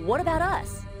 but what about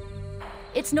us?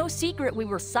 It's no secret we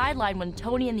were sidelined when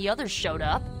Tony and the others showed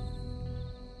up.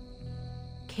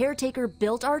 Caretaker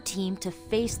built our team to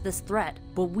face this threat,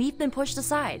 but we've been pushed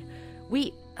aside.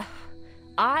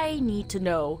 I need to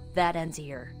know that ends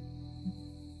here.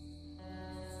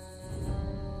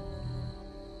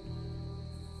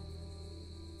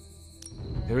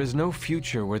 There is no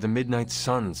future where the Midnight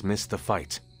Suns miss the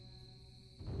fight.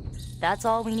 That's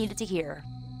all we needed to hear.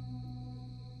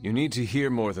 You need to hear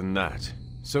more than that.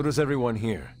 So does everyone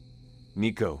here.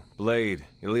 Nico, Blade,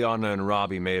 Illyana, and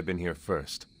Robbie may have been here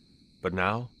first. But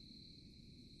now?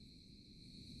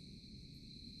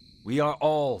 We are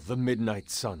all the Midnight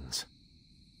Suns.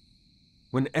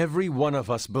 When every one of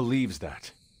us believes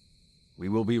that, we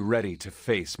will be ready to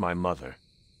face my mother.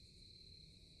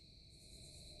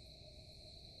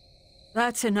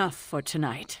 That's enough for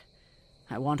tonight.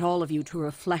 I want all of you to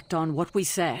reflect on what we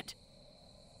said.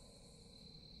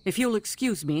 If you'll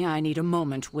excuse me, I need a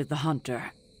moment with the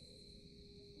Hunter.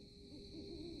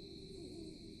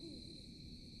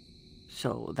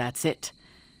 So that's it.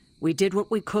 We did what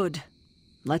we could.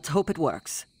 Let's hope it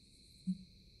works.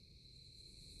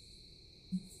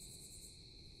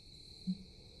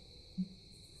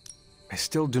 I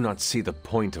still do not see the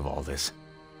point of all this.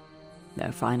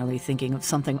 They're finally thinking of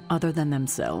something other than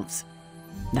themselves.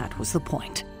 That was the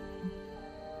point.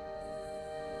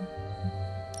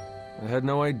 I had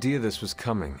no idea this was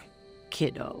coming.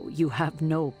 Kiddo, you have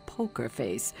no poker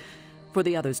face. For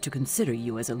the others to consider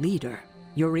you as a leader,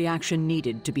 your reaction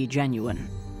needed to be genuine.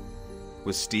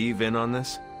 Was Steve in on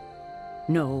this?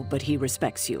 No, but he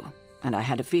respects you, and I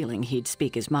had a feeling he'd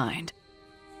speak his mind.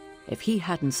 If he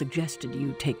hadn't suggested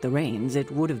you take the reins,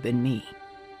 it would have been me.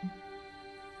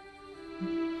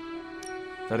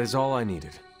 That is all I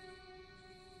needed.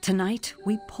 Tonight,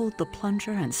 we pulled the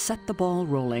plunger and set the ball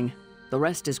rolling. The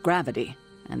rest is gravity,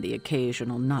 and the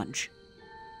occasional nudge.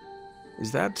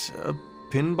 Is that a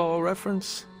pinball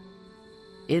reference?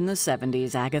 In the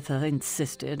 70s, Agatha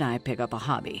insisted I pick up a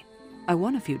hobby. I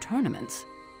won a few tournaments.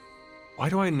 Why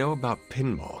do I know about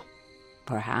pinball?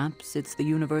 Perhaps it's the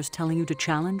universe telling you to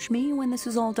challenge me when this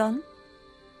is all done?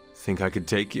 Think I could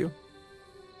take you?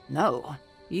 No,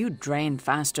 you drain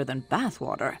faster than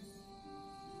bathwater.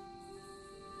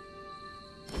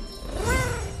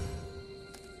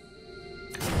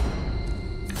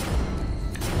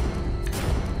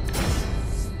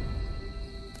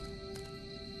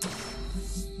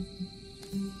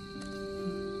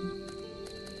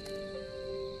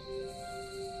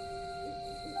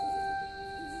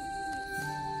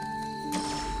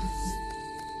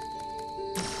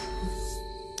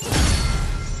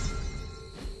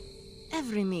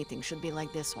 Every meeting should be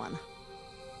like this one.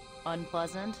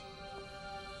 Unpleasant?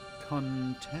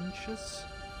 Contentious?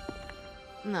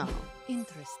 No,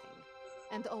 interesting.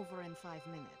 And over in 5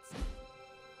 minutes.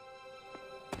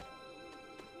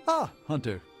 Ah,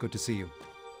 Hunter, good to see you.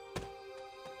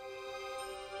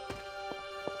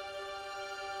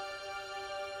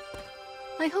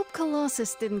 I hope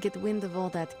Colossus didn't get wind of all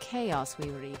that chaos we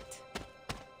wreaked.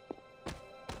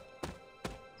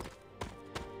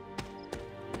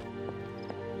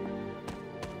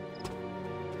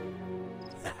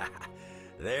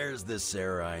 There's the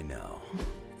Sarah I know.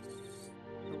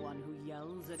 The one who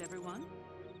yells at everyone?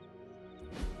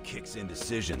 Kicks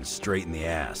indecision straight in the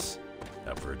ass.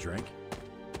 Up for a drink?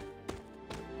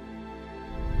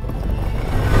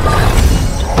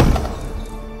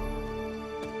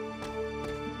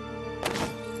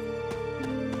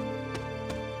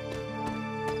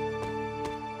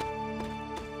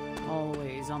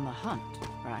 Always on the hunt,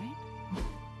 right?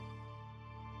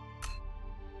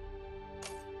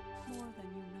 More than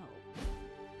you know.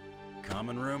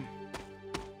 Common room?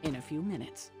 In a few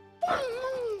minutes.